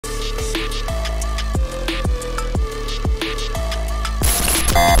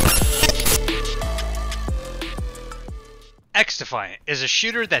Xdefiant is a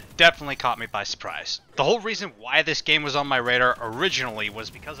shooter that definitely caught me by surprise. The whole reason why this game was on my radar originally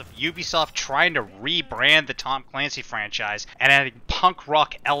was because of Ubisoft trying to rebrand the Tom Clancy franchise and adding punk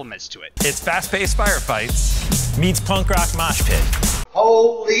rock elements to it. It's fast-paced firefights meets punk rock mosh pit.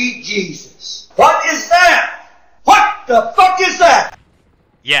 Holy Jesus. What is that? What the fuck is that?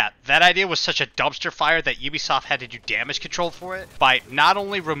 Yeah, that idea was such a dumpster fire that Ubisoft had to do damage control for it by not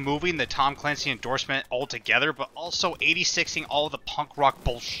only removing the Tom Clancy endorsement altogether, but also 86ing all the punk rock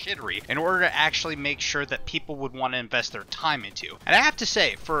bullshittery in order to actually make sure that people would want to invest their time into. And I have to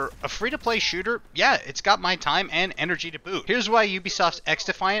say, for a free-to-play shooter, yeah, it's got my time and energy to boot. Here's why Ubisoft's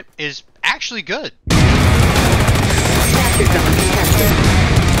Xdefiant is actually good.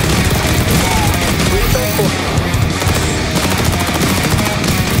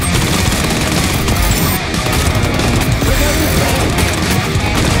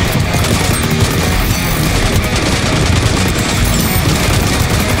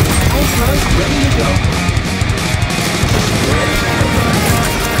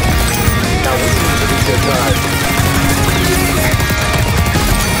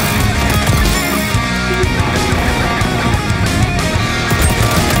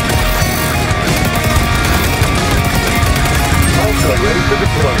 Ready for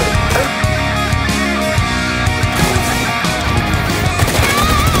deployment.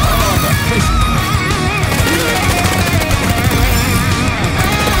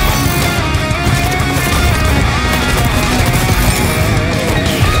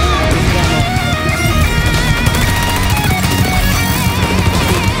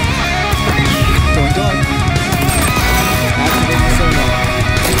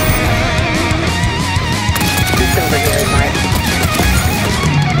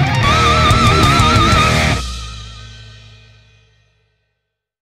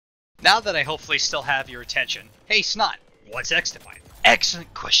 Now that I hopefully still have your attention, hey Snot, what's Xdefiant?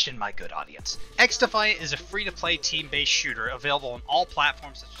 Excellent question, my good audience. Xdefiant is a free-to-play team-based shooter available on all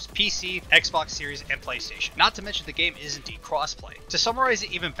platforms such as PC, Xbox Series, and PlayStation. Not to mention the game is indeed crossplay. To summarize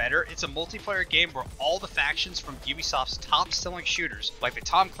it even better, it's a multiplayer game where all the factions from Ubisoft's top-selling shooters, like the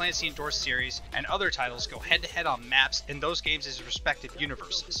Tom Clancy endorsed series and other titles, go head-to-head on maps in those games' respective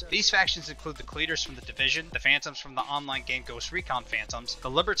universes. These factions include the Cleaters from The Division, the Phantoms from the online game Ghost Recon Phantoms,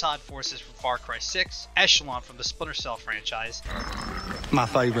 the Libertad forces from Far Cry 6, Echelon from the Splinter Cell franchise, My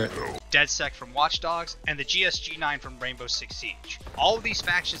favorite. DedSec from Watch Dogs, and the GSG-9 from Rainbow Six Siege. All of these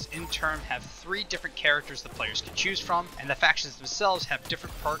factions in turn have 3 different characters the players can choose from, and the factions themselves have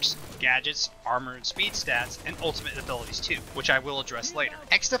different perks, gadgets, armor and speed stats, and ultimate abilities too, which I will address later.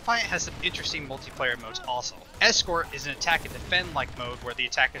 Xdefiant has some interesting multiplayer modes also. Escort is an attack and defend like mode where the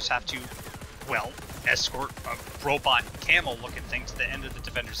attackers have to, well, escort a robot camel looking thing to the end of the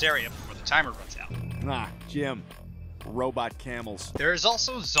defender's area before the timer runs out. Nah, Jim. Robot camels. There is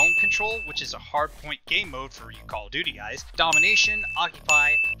also Zone Control, which is a hardpoint game mode for you Call of Duty guys, Domination,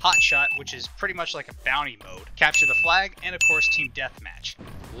 Occupy, Hotshot, which is pretty much like a bounty mode, Capture the Flag, and of course Team Deathmatch.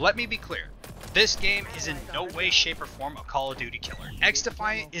 Let me be clear. This game is in no way, shape, or form a Call of Duty killer.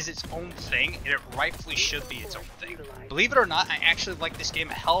 Xdefiant is its own thing, and it rightfully should be its own thing. Believe it or not, I actually like this game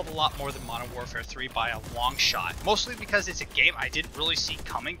a hell of a lot more than Modern Warfare 3 by a long shot. Mostly because it's a game I didn't really see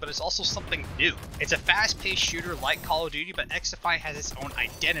coming, but it's also something new. It's a fast-paced shooter like Call of Duty, but Xdefiant has its own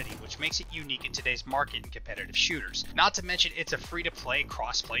identity, which makes it unique in today's market in competitive shooters. Not to mention, it's a free-to-play,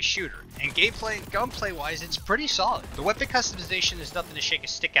 cross-play shooter. And gameplay and gunplay-wise, it's pretty solid. The weapon customization is nothing to shake a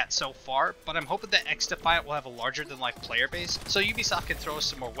stick at so far, but I'm hoping that Xdefiant will have a larger-than-life player base, so Ubisoft can throw us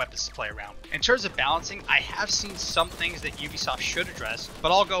some more weapons to play around. In terms of balancing, I have seen some things that Ubisoft should address,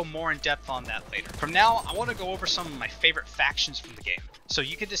 but I'll go more in depth on that later. From now, I want to go over some of my favorite factions from the game, so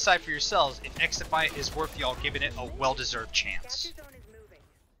you can decide for yourselves if Xdefiant is worth y'all giving it a well-deserved chance.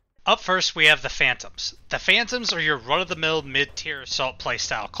 Up first, we have the Phantoms. The Phantoms are your run-of-the-mill mid-tier assault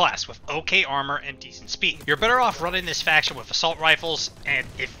playstyle class with okay armor and decent speed. You're better off running this faction with assault rifles, and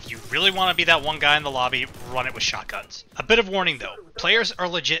if you really want to be that one guy in the lobby, run it with shotguns. A bit of warning though, players are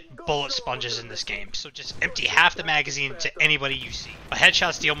legit bullet sponges in this game, so just empty half the magazine to anybody you see. But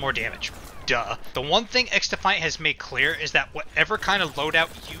headshots deal more damage. Duh. The one thing Xdefiant has made clear is that whatever kind of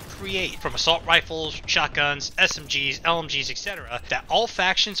loadout you create, from assault rifles, shotguns, SMGs, LMGs, etc., that all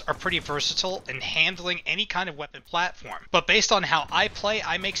factions are pretty versatile in handling any kind of weapon platform. But based on how I play,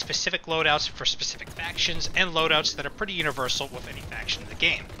 I make specific loadouts for specific factions, and loadouts that are pretty universal with any faction in the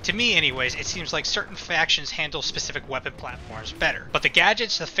game. To me anyways, it seems like certain factions handle specific weapon platforms better, but the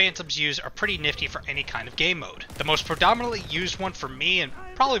gadgets the Phantoms use are pretty nifty for any kind of game mode. The most predominantly used one for me, and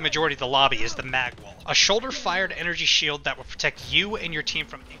probably majority of the lobby, is the mag wall. A shoulder-fired energy shield that will protect you and your team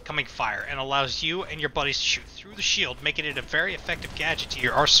from incoming fire and allows you and your buddies to shoot through the shield, making it a very effective gadget to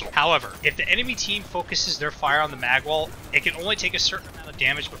your arsenal. However, if the enemy team focuses their fire on the mag wall, it can only take a certain amount of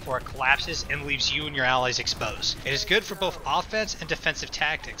damage before it collapses and leaves you and your allies exposed. It is good for both offense and defensive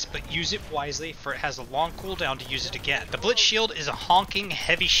tactics, but use it wisely, for it has a long cooldown to use it again. The Blitz shield is a honking,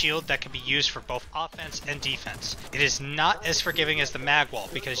 heavy shield that can be used for both offense and defense. It is not as forgiving as the mag wall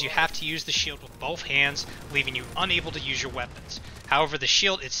because you have to use the shield with both hands, leaving you unable to use your weapons. However, the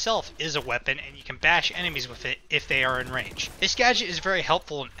shield itself is a weapon and you can bash enemies with it if they are in range. This gadget is very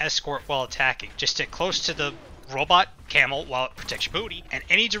helpful in escort while attacking. Just stick close to the robot camel while it protects your booty, and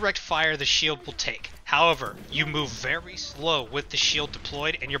any direct fire the shield will take. However, you move very slow with the shield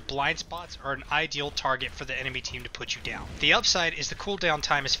deployed, and your blind spots are an ideal target for the enemy team to put you down. The upside is the cooldown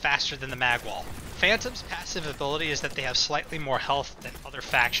time is faster than the mag wall. Phantom's passive ability is that they have slightly more health than other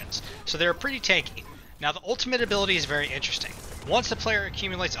factions, so they're pretty tanky. Now the ultimate ability is very interesting. Once the player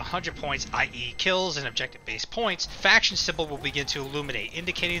accumulates 100 points, i.e. kills and objective-based points, faction symbol will begin to illuminate,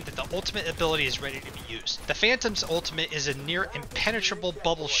 indicating that the ultimate ability is ready to be used. The Phantom's ultimate is a near impenetrable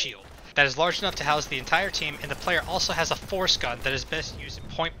bubble shield that is large enough to house the entire team, and the player also has a force gun that is best used in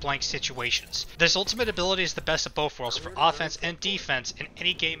point-blank situations. This ultimate ability is the best of both worlds for offense and defense in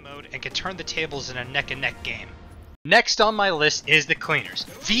any game mode and can turn the tables in a neck-and-neck game. Next on my list is the cleaners.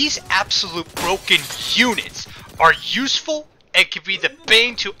 These absolute broken units are useful and can be the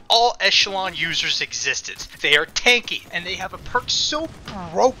bane to all Echelon users' existence. They are tanky, and they have a perk so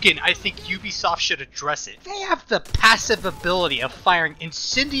broken I think Ubisoft should address it. They have the passive ability of firing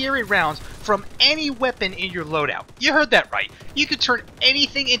incendiary rounds from any weapon in your loadout. You heard that right. You can turn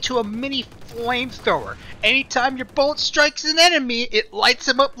anything into a mini flamethrower. Anytime your bullet strikes an enemy, it lights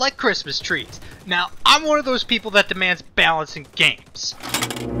them up like Christmas trees. Now, I'm one of those people that demands balance in games.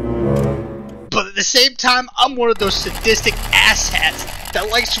 But at the same time, I'm one of those sadistic asshats that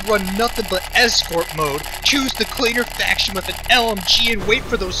likes to run nothing but escort mode, choose the cleaner faction with an LMG and wait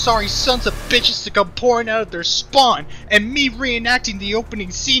for those sorry sons of bitches to come pouring out of their spawn, and me reenacting the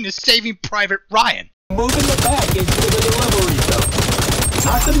opening scene of Saving Private Ryan. Moving the package to the delivery zone,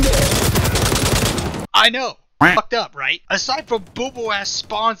 not the miss. I know, fucked up, right? Aside from boobo-ass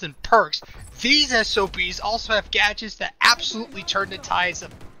spawns and perks, these SOBs also have gadgets that absolutely turn the tides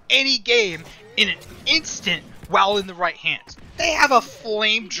of any game in an instant while in the right hands. They have a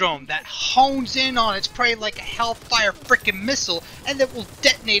flame drone that hones in on its prey like a Hellfire frickin' missile and that will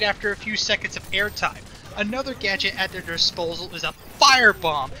detonate after a few seconds of airtime. Another gadget at their disposal is a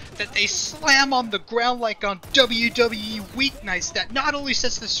firebomb that they slam on the ground like on WWE weeknights that not only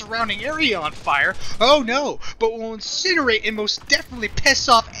sets the surrounding area on fire, oh no, but will incinerate and most definitely piss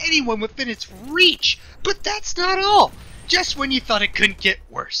off anyone within its reach. But that's not all. Just when you thought it couldn't get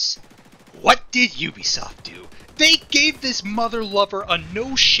worse. What did Ubisoft do? They gave this mother lover a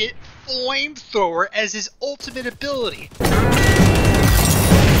no-shit flamethrower as his ultimate ability.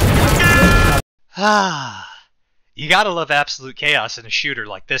 You gotta love absolute chaos in a shooter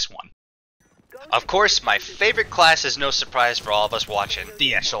like this one. Of course, my favorite class is no surprise for all of us watching,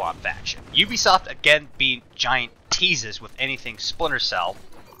 the Echelon faction. Ubisoft again being giant teases with anything Splinter Cell,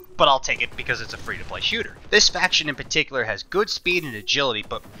 but I'll take it because it's a free-to-play shooter. This faction in particular has good speed and agility,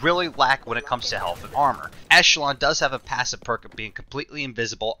 but really lack when it comes to health and armor. Echelon does have a passive perk of being completely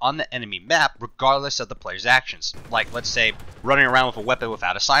invisible on the enemy map regardless of the player's actions, like let's say running around with a weapon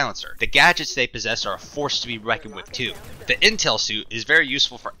without a silencer. The gadgets they possess are a force to be reckoned with too. The intel suit is very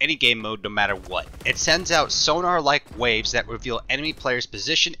useful for any game mode no matter what. It sends out sonar-like waves that reveal enemy players'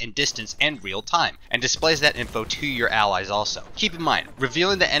 position and distance in real time, and displays that info to your allies also. Keep in mind,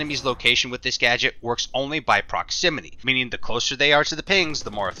 revealing the enemy's location with this gadget works only by proximity, meaning the closer they are to the pings,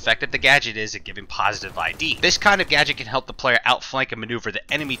 the more effective the gadget is at giving positive ID. This kind of gadget can help the player outflank and maneuver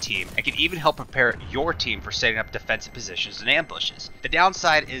the enemy team, and can even help prepare your team for setting up defensive positions and ambushes. The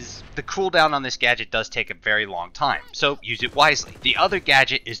downside is the cooldown on this gadget does take a very long time, so use it wisely. The other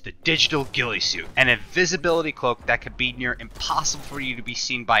gadget is the digital ghillie suit, an invisibility cloak that could be near impossible for you to be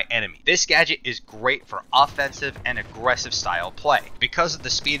seen by enemies. This gadget is great for offensive and aggressive style play. Because of the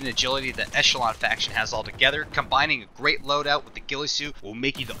speed and agility that Echelon faction has all together, combining a great loadout with the ghillie suit will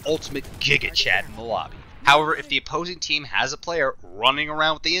make you the ultimate Giga Chad in the lobby. However, if the opposing team has a player running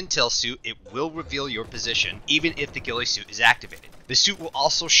around with the intel suit, it will reveal your position, even if the ghillie suit is activated. The suit will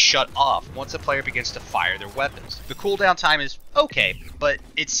also shut off once a player begins to fire their weapons. The cooldown time is okay, but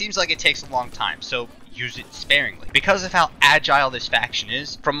it seems like it takes a long time, so use it sparingly. Because of how agile this faction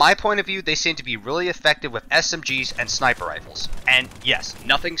is, from my point of view, they seem to be really effective with SMGs and sniper rifles. And yes,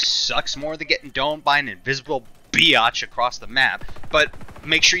 nothing sucks more than getting domed by an invisible biatch across the map, but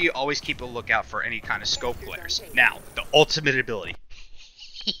make sure you always keep a lookout for any kind of scope glares. Now, the ultimate ability.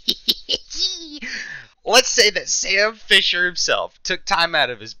 Let's say that Sam Fisher himself took time out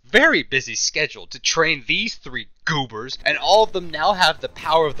of his very busy schedule to train these 3 goobers, and all of them now have the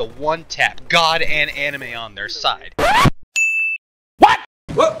power of the one-tap God and anime on their side. What?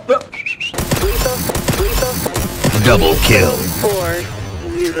 Double kill.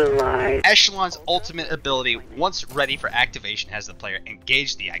 Echelon's ultimate ability, once ready for activation, has the player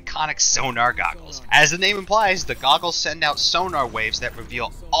engage the iconic sonar goggles. As the name implies, the goggles send out sonar waves that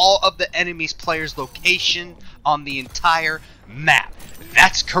reveal all of the enemy's player's location on the entire map.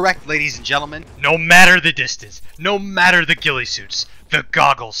 That's correct, ladies and gentlemen. No matter the distance, no matter the ghillie suits, the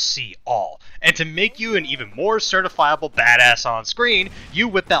goggles see all. And to make you an even more certifiable badass on screen, you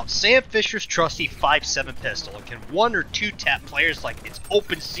whip out Sam Fisher's trusty 5.7 pistol and can 1 or 2 tap players like it's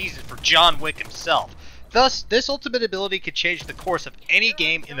open season for John Wick himself. Thus, this ultimate ability could change the course of any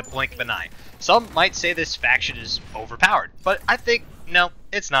game in the blink of an eye. Some might say this faction is overpowered, but I think, no,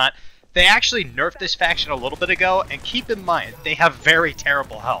 it's not. They actually nerfed this faction a little bit ago, and keep in mind, they have very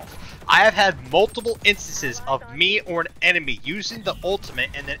terrible health. I have had multiple instances of me or an enemy using the ultimate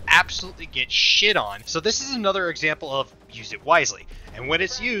and then absolutely get shit on, so this is another example of use it wisely. And when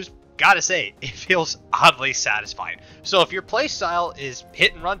it's used, gotta say, it feels oddly satisfying. So if your playstyle is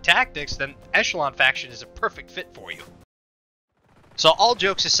hit and run tactics, then Echelon faction is a perfect fit for you. So all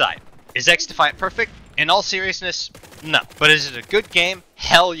jokes aside, is Xdefiant perfect? In all seriousness, no. But is it a good game?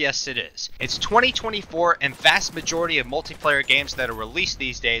 Hell yes it is. It's 2024 and vast majority of multiplayer games that are released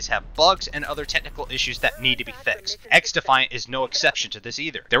these days have bugs and other technical issues that need to be fixed. Xdefiant is no exception to this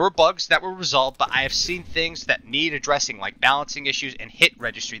either. There were bugs that were resolved, but I have seen things that need addressing like balancing issues and hit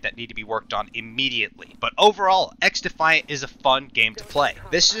registry that need to be worked on immediately. But overall, Xdefiant is a fun game to play.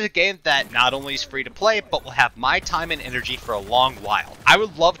 This is a game that not only is free to play, but will have my time and energy for a long while. I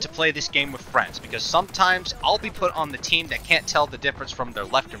would love to play this game with friends because sometimes I'll be put on the team that can't tell the difference from their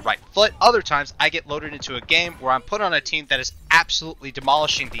left and right foot. Other times I get loaded into a game where I'm put on a team that is absolutely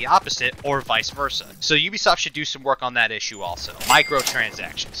demolishing the opposite, or vice versa. So Ubisoft should do some work on that issue also.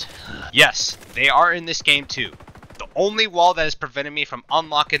 Microtransactions. Yes, they are in this game too. The only wall that has prevented me from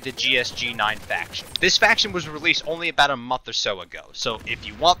unlocking the GSG9 faction. This faction was released only about a month or so ago, so if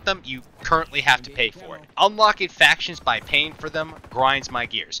you want them, you currently have to pay for it. Unlocking factions by paying for them grinds my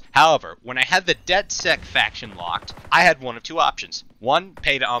gears. However, when I had the DedSec faction locked, I had one of 2 options. 1,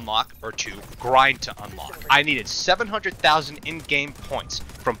 pay to unlock, or 2, grind to unlock. I needed 700,000 in-game points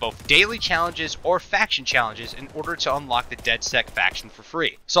from both daily challenges or faction challenges in order to unlock the DedSec faction for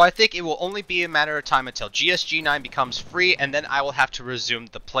free. So I think it will only be a matter of time until GSG9 becomes free, and then I will have to resume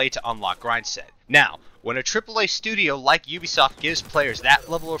the play to unlock grind set. Now, when a AAA studio like Ubisoft gives players that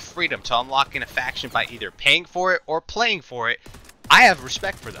level of freedom to unlocking a faction by either paying for it or playing for it, I have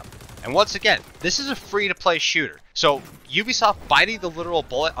respect for them. And once again, this is a free-to-play shooter, so Ubisoft biting the literal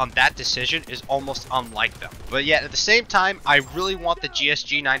bullet on that decision is almost unlike them. But yet, at the same time, I really want the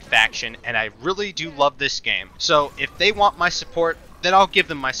GSG9 faction, and I really do love this game. So if they want my support, then I'll give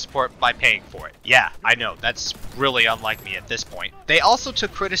them my support by paying for it. Yeah, I know, that's really unlike me at this point. They also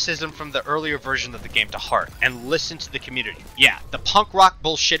took criticism from the earlier version of the game to heart, and listened to the community. Yeah, the punk rock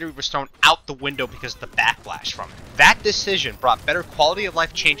bullshittery was thrown out the window because of the backlash from it. That decision brought better quality of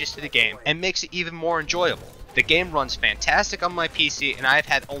life changes to the game, and makes it even more enjoyable. The game runs fantastic on my PC, and I have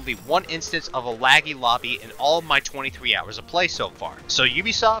had only 1 instance of a laggy lobby in all of my 23 hours of play so far. So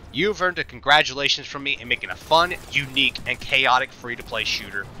Ubisoft, you've earned a congratulations from me in making a fun, unique, and chaotic free-to-play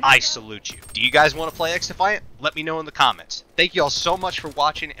shooter. I salute you. Do you guys want to play Xdefiant? Let me know in the comments. Thank you all so much for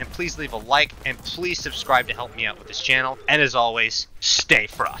watching, and please leave a like, and please subscribe to help me out with this channel. And as always, stay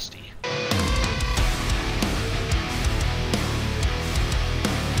frosty.